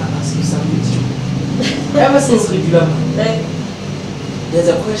just want to ask you something. Ever since SEBILOANE, there's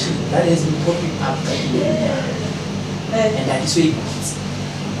a question that has been popping up and that is very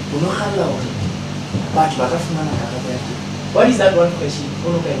what is that one question?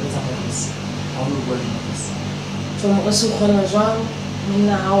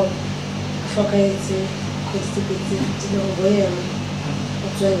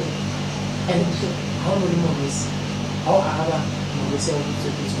 And how many Morwesi? How are Morwesi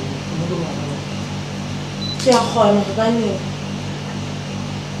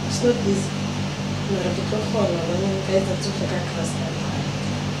it's not this.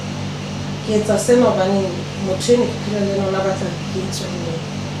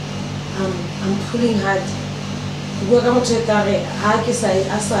 I'm pulling hard. The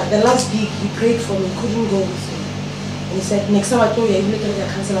last gig he prayed for me, couldn't go with me. And he said, next time I told you, you look at the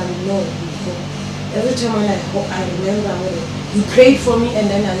cancel, I will know. Every time I remember, he prayed for me and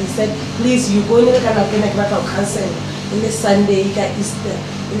then he said, please, you go in the cancel. In the Sunday, you got Easter.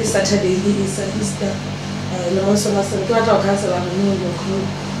 In the Saturday, it is Easter. And also, I said, I cancel, I will know you're cool.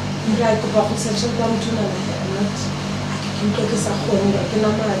 I'm like, I'm not. There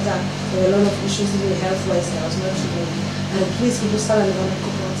were a lot of issues in the health-wise. I was not sure. And please, people started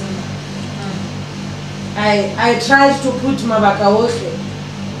I tried to put my bakawoke,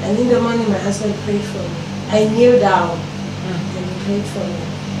 and in the morning my husband prayed for me. I kneel down and he prayed for me.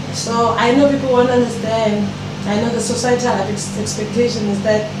 So I know people won't understand. I know the societal expectation is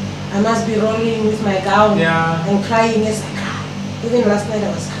that I must be rolling with my gown and crying as I cry. Even last night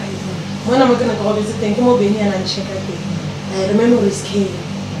I was crying. When I'm going to go visit, thank you, and check again. The memories came,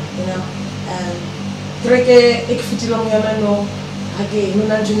 you know.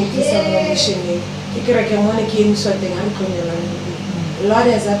 A lot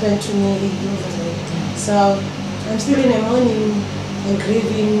has happened to me. So I'm still in a mourning and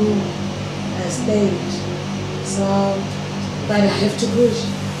grieving stage. So, but I have to push.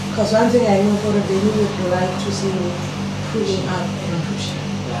 Because one thing I know for a baby would like to see me pulling up and pushing.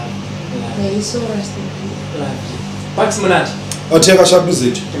 May he so rest in peace. What's Munati? I'll take a sharp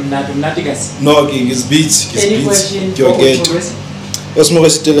visit. No, it's beats. Any question? You're good. What's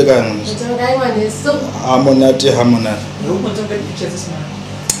Morwesi still a guy? It's a guy one is so. Hamonati. Who put up the pictures this morning?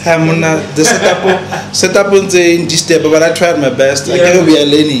 the setup in this step, but I tried my best. I can't be a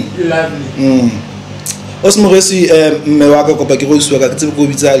learning. Lovely. Morwesi me wa ka kopa ke go iswa ka tsebe go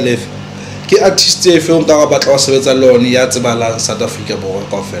bitsa left ke artist e film ka ba tla sebetsa lone ya tsebala South Africa bo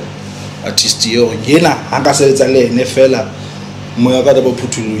ka fela artist yo yena ha ka sebetsa le ene fela moya ka ba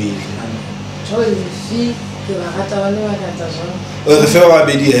phuthulohile Joy fi ke ba rata ba le ba ka jang o re fa wa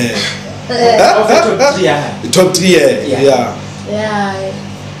bedi top 3 yeah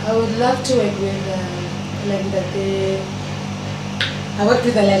I would love to work with like that I worked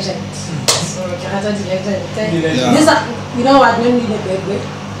with a legend. So these are, you know what, when we get big,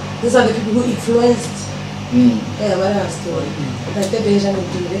 these are the people who influenced what I was doing. Like the Benjamin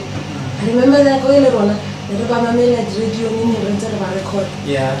did it. I remember that going around, the Obama like radio in rented about record.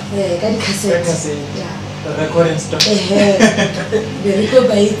 Yeah. Got cassette. Yeah. The recording stuff. The record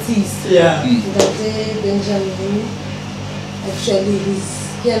by 80s. Yeah. That Benjamin actually is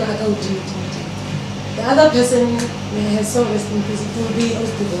here account. The other person has so rest in peace, it will be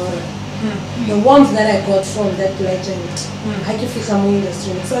Ostibora. The warmth that I got from that legend, I can feel some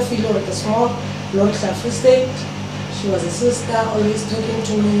industry. So I feel like a small, long free state. She was a sister, always talking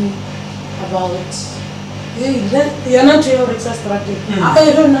to me about, you're not your extracted.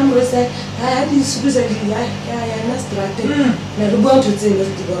 I don't know, I said, I had this specifically, I'm not distracted. Now we're going to tell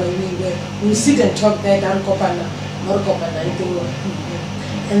Ostibora, we sit and talk there, down Kopana, more Kopana, anything more.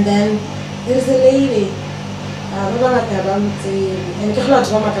 And then there's a lady. There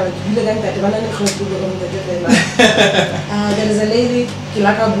is a lady.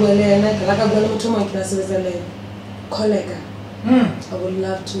 Colleague. I would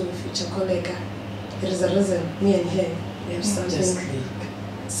love to feature colleague. There is a reason. Me and him, we have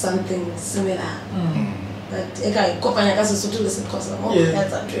something similar. But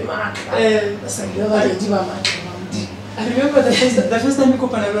I remember the first time we go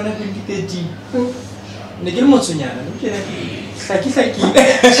to 2013. Negel Motsonyana,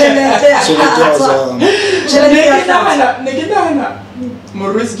 Negedana,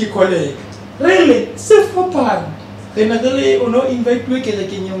 Morwesi colleague. Really? C'est pas. Then I invite you to the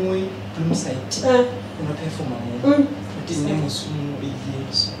Kenyan room site. On a performance. It is name was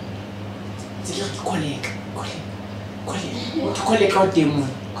years. Colleague out there.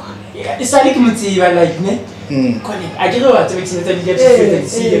 It's like Mutiva like me. Colleague. I don't know what to make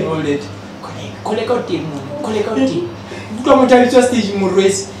sense. See and all that. Colleague out team. Come tell you stage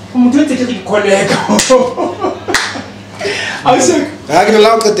Morwesi. Come to take a colleague. I was like, I can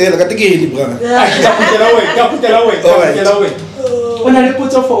allow the tail, I got the game, brother. Put it away. When I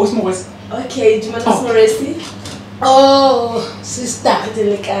put off for Morwesi. Okay, do you want Morwesi? oh, sister,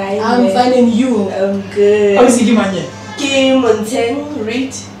 I'm finding you. I'm good. How is he doing? Kim Monteng,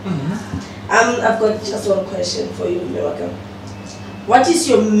 read. I've got just one question for you, Mewaka. What is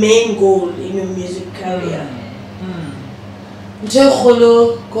your main goal in your music career?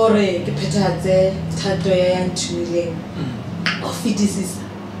 Njegolo kore ke phethatse thato ya ntshwileng of fetisisa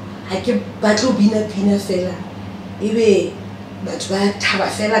ha ke batlo bina fela ebe batho ba thaba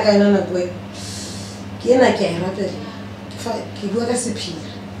fela ka yona nako e ke ena ke a rapela ke bua ka sephiri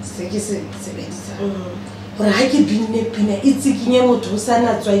se ke se sebedisa gore ha ke binne pina itse kinye motho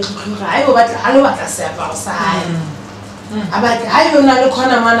sana tswa itlhoga ha yo batla a lo batla seaparo sa hae abate ha yo na le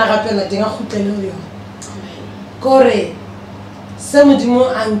khona mana rapela dinga khutlele ho yona kore se modimo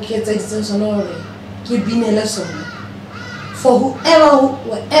a nketsa ditsentsone gore ke binele sona for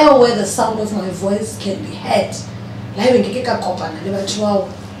wherever where the sound of my voice can be heard la ebe ke ka kopana le batho bao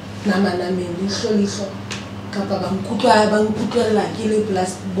namanameng ihlo kapa ba nkutlwa ke le plus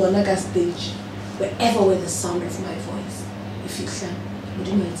bona ka stage wherever where the sound of my voice if you can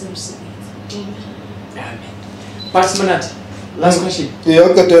modimo a tsebisa Amen. Pass Manat. Last question. Yeah,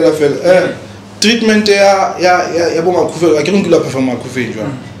 I got to feel. Treatment ya bo makufe a ke ngula perform makufe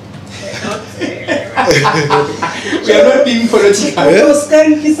jwa. We are not being political. Oscar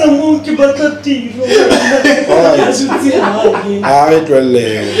ki sa mo ki batla tiro. Ah, it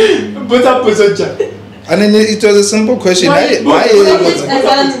well. But up position. And then it was a simple question. Why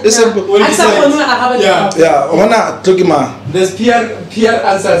it's simple. Yeah, wanna talk ma. There's peer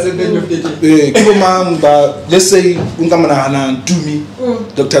answers at the end of the day. People ma, let's say unkamana hana Tumi,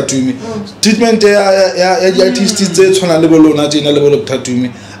 Dr. Tumi. Treatment ya artist tse tshwana le bolona tsena le Dr.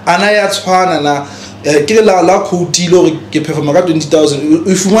 Tumi. Ana ya tshwana na ke la khotilo ke performa ka 20000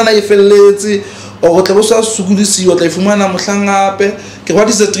 o fumana e felletse o go tla bo sa sukudisi o tla fumana mohlangape ke what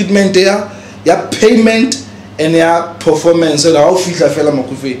is the treatment ya payment and ya performance la o fihla fela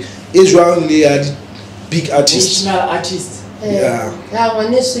makufe e jwang le ya big artists national artists yeah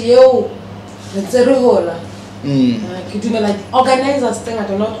ngwaneso yeo re tsere hola Like organizers thing,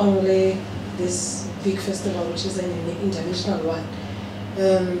 not only this big festival, which is an international one.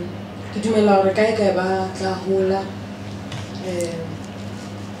 Kidumela hore kae kae ba tla hola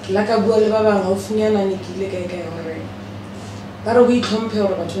la ka bua le ba bang haufinyana ne ke ile kae kae hore ba re o itlhomphe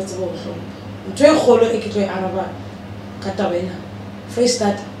hore batho ba tsebe ho hlompha ntho e kgolo e ke tlo e araba ka taba ena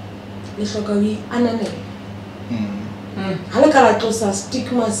Freestad le hloka o ananela ha le ka la tlosa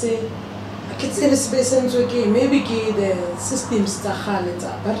stigma se ke tsebe se sentswe ke maybe ke the systems tsa kgale tsa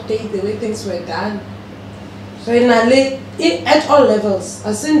apartheid, the way things were done. Finally, at all levels,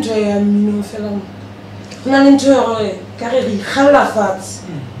 I seem to am fela. Na into ka re di khalla fats.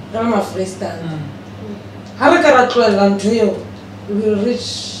 Ra ma Freestad. Ha re ka ra tloela ntho eo, we will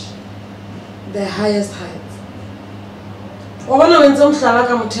reach the highest heights. O bona when some hlala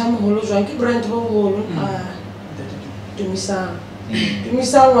ka motho a moholo jwang ke brand bo bolo. Dumisang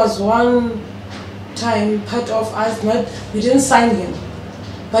was one time part of us, we didn't sign him.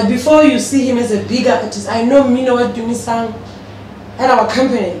 But before you see him as a bigger artist, I know what Dumisang at our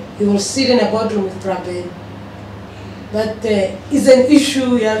company, he will sit in a boardroom with Braben. But it's an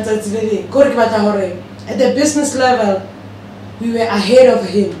issue, at the business level, we were ahead of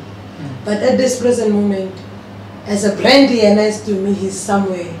him. But at this present moment, as a brand and nice to me, he's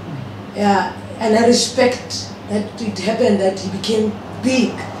somewhere. Yeah, and I respect that it happened, that he became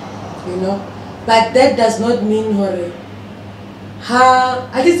big, you know. But that does not mean hore.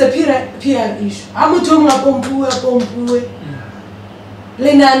 At least a PR issue. I'm not talking about pompuwe.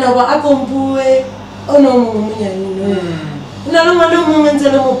 Lenana wa pompuwe. Oh no, no moment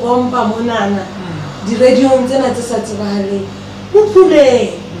mo pompa monana. Di radio ntsena tsa tsebahale.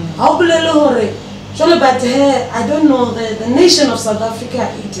 Mupule. Ha o bolele hore. Jole but I don't know the nation of South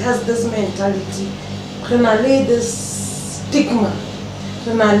Africa, it has this mentality. Renale this stigma.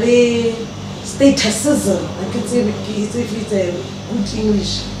 Renale statusism. I can say if it's a good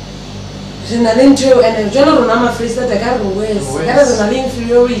English. Renale into and general Rama Freestad I got West. Renale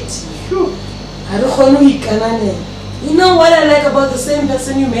inferiority. I don't know you know what I like about the same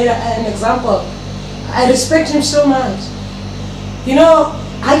person you made an example? I respect him so much. You know,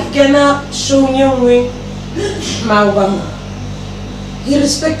 I cannot show you my he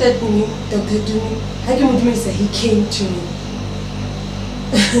respected me, Dr. Dumi. I can say he came to me.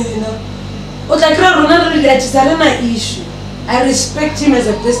 You know. But I can't issue. I respect him as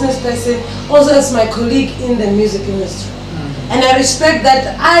a business person, also as my colleague in the music industry. And I respect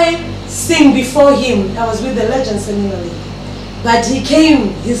that I sing before him. I was with the legends anyway. But he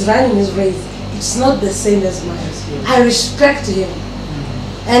came, he's running his race. It's not the same as mine. I respect him.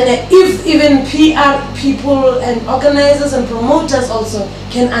 And if even PR people and organizers and promoters also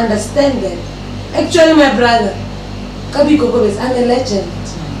can understand that. Actually, my brother, Kabi Kokobes, I'm a legend.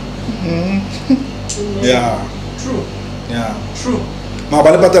 Yeah. True. Yeah. True. Ma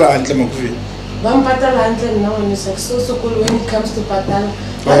bale patala hantle mokufi. Bam patala hantle now when it's so cool when it comes to patala.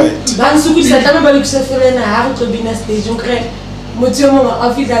 Alright. Ban suku sa tama ba kusefela na ha go bina stage nkre. Motho mo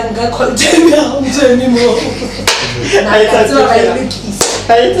Africa nka content ya mtsweni mo. Na that's why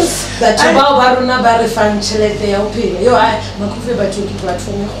I look that about baruna bare fan chelete ya uphila yo makufe bathoki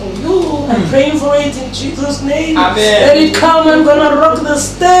platform yo I'm praying for it in Jesus name. Amen. Let it come. I'm gonna rock the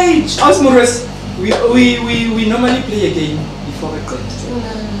stage. Morwesi, we normally play a game before we cut.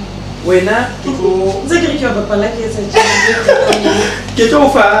 Wena ke go Zekere ke ba pala ke sa ke tlo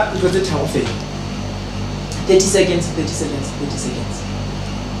fa go tse tharo fe 30 seconds.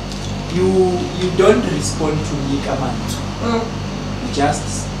 You don't respond to me command. You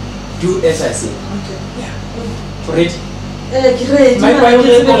just do as I say. Okay. Yeah. Ready? My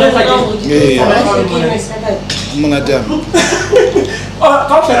Monate. Oh,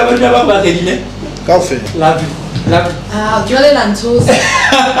 ka fela ba ba ba redile. Kafe. Love you. Ah, jole lantos.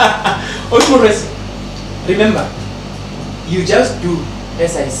 Morwesi, remember, you just do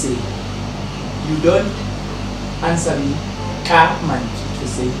as I say. You don't answer me command to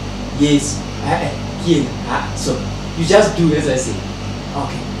say yes, so you just do as I say.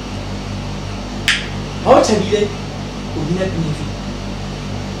 Okay. How chabile ubina pinifi.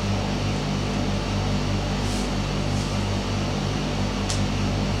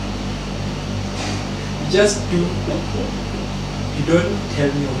 You just do. You don't tell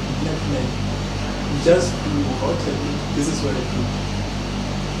me what you plan. You just do or tell me this is what I do.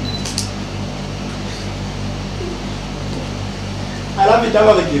 I love it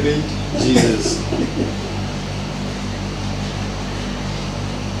about the giving. Jesus.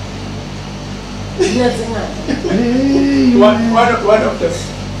 One of them.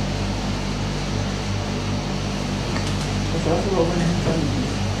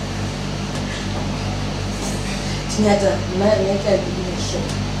 Tinata, Nata, show.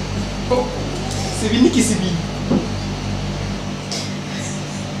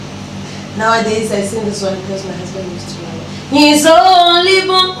 Nowadays, I sing this one because my husband used to love it.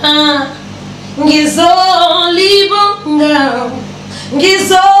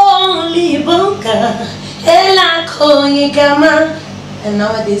 And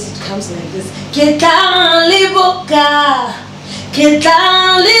nowadays it comes like this.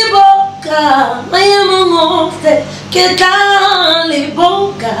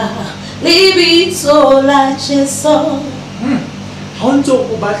 How ntse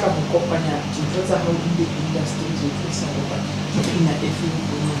o batla go kopanya dintho tsa hao in the industry tse tsa go ba pina e feng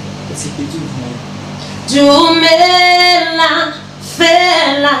go se petse go nna Dumela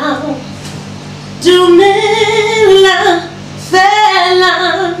fela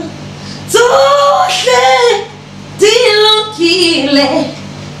tsohle di lokile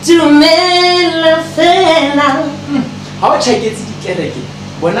dumela fela. ha o tsheketse dikereke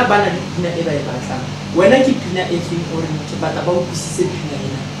bona bana le pina e ba e batlang wena ke pina e feng o re ke batla ba o busise pina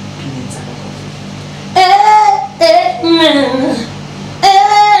ena pina tsa ka Amen.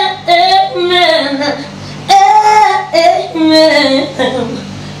 Amen. Amen.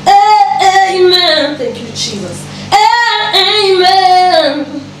 Amen. Thank you, Jesus. Amen.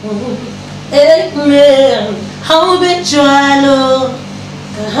 Amen. How be JWALO?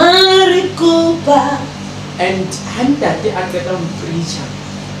 Kahari kupa. and handate a qeta ho preacher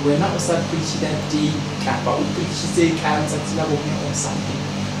wena o sa preach that day kapa o preachitse ka tsatsi la bone or something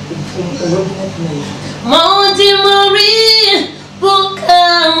o bona pina e Motif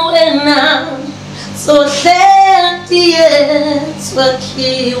Bukamoso so hletiye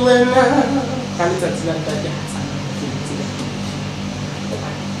swakhiwana ka letsatsi la ntate ha tsana ke tsela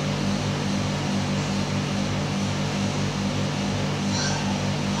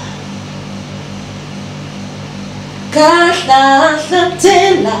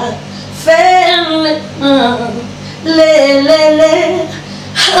kahlatela fele le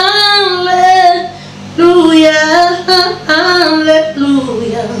hallelujah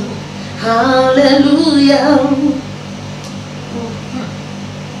hallelujah hallelujah.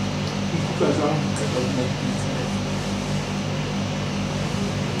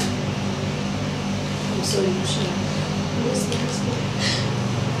 I'm sorry,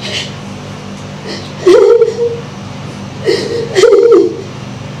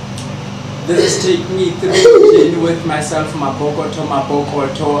 This is Take Me Through Journey with myself, Mabokoto,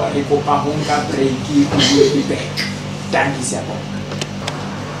 Rikopa Honka Breaki, we will be back. Thank you, Sabo.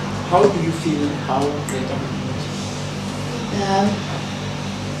 How do you feel? How great are you?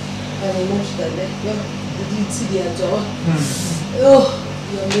 I'm emotional. Did you see the door? Oh,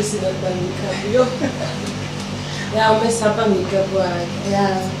 you're messing up my makeup. Yeah, I'll mess up my makeup.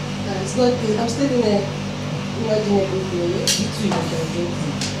 Yeah, it's not good. I'm still in a imaginable way. You too, you can do.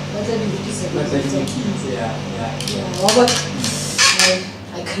 What are you kids? Yeah.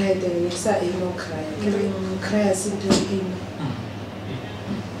 I cried the next time. I cry. I cry as into the game.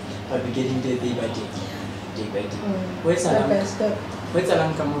 I'll be getting there day by day. Where's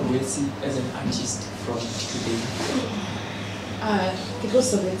Morwesi as an artist from today? It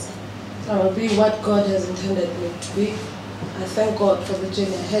was a bit. I will be what God has intended me to be. I thank God for the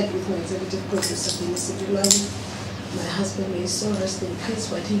journey ahead with my executive producer, SEBILOANE. My husband may so rest in peace.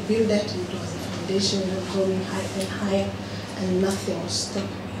 What he built that, it was a foundation of going higher and higher, and nothing will stop me.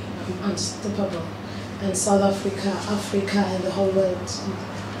 I'm unstoppable. And South Africa, and the whole world,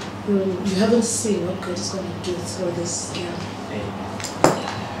 you haven't seen what God is going to do through this girl.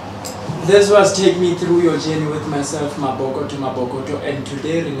 This was Take Me Through Your Journey with myself, Mabokoto, and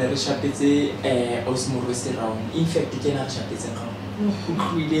today we are Shapitze Morwesi round. In fact, we cannot Shapitze round. We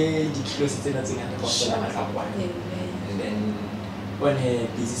create the kilos and then on her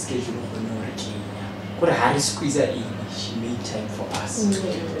busy schedule of what a hard squeezer in, she made time for us.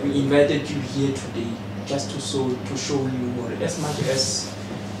 We invited you here today just to show you as much as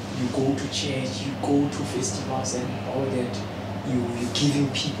you go to church, you go to festivals and all that. You're giving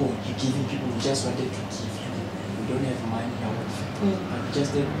people, we just wanted to give you. We don't have money now, but we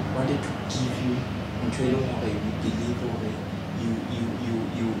just wanted to give you until we believe you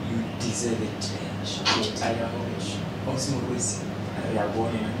deserve it. Also, Morwesi, we are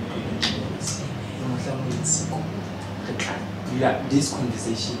born in this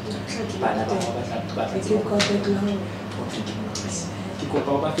conversation,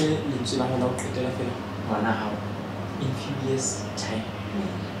 in few years' time,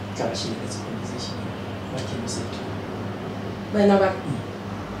 let's conversation. What can you say to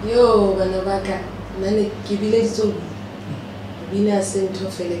Banabaka, Nani Kibile Zobi, Bina sent to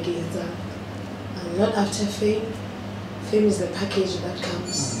Felegeza, and I'm not after fame. Fame is the package that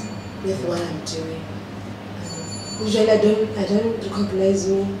comes with what I'm doing. Usually, I don't recognize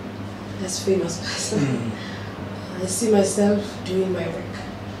me as famous person. I see myself doing my work.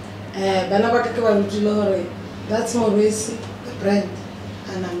 That's Morwesi, the brand,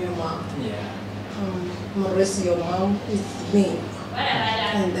 and I'm your mom. Yeah. Morwesi, your mom, is me.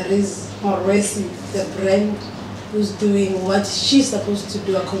 And there is Morwesi, the brand, who's doing what she's supposed to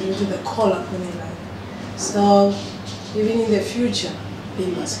do according to the call upon her life. So, even in the future, they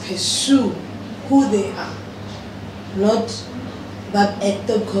must pursue who they are. Not that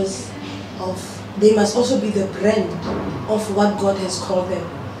actor because of, they must also be the brand of what God has called them,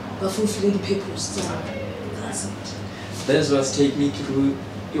 but fulfill the purpose. That's it. This was take me through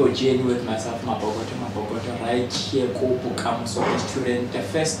your journey with myself, Mabokoto, right here, Bokamoso restaurant, the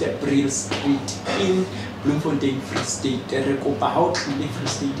first April Street in Bloemfontein, Free State. How to live Free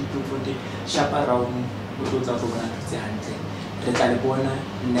State in Bloemfontein, shop around,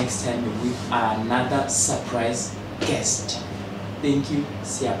 next time with another surprise guest. Thank you,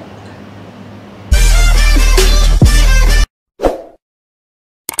 Siaba.